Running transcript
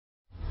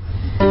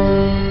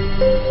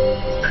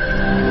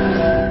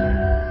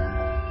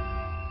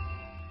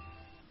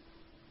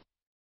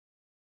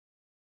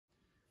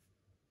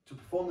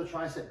perform the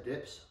tricep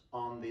dips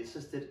on the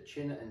assisted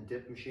chin and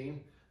dip machine.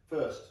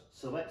 First,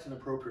 select an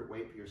appropriate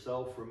weight for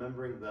yourself,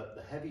 remembering that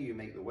the heavier you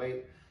make the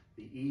weight,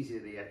 the easier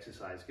the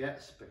exercise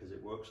gets because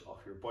it works off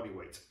your body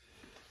weight.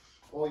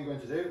 All you're going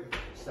to do,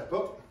 step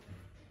up,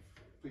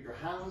 put your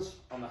hands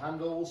on the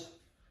handles,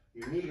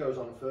 your knee goes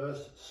on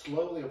first,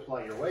 slowly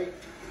apply your weight,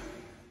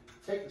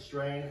 take the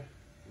strain,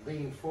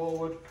 lean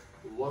forward,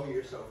 lower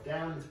yourself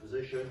down into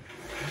position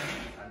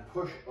and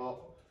push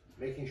up,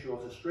 making sure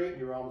to straighten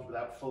your arms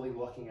without fully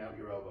locking out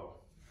your elbow.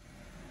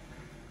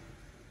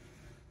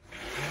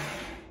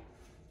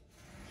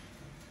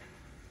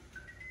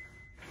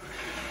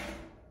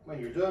 When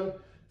you're done,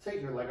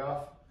 take your leg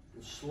off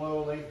and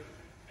slowly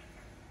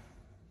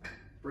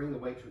bring the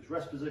weight to its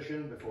rest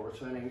position before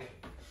returning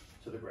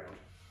to the ground.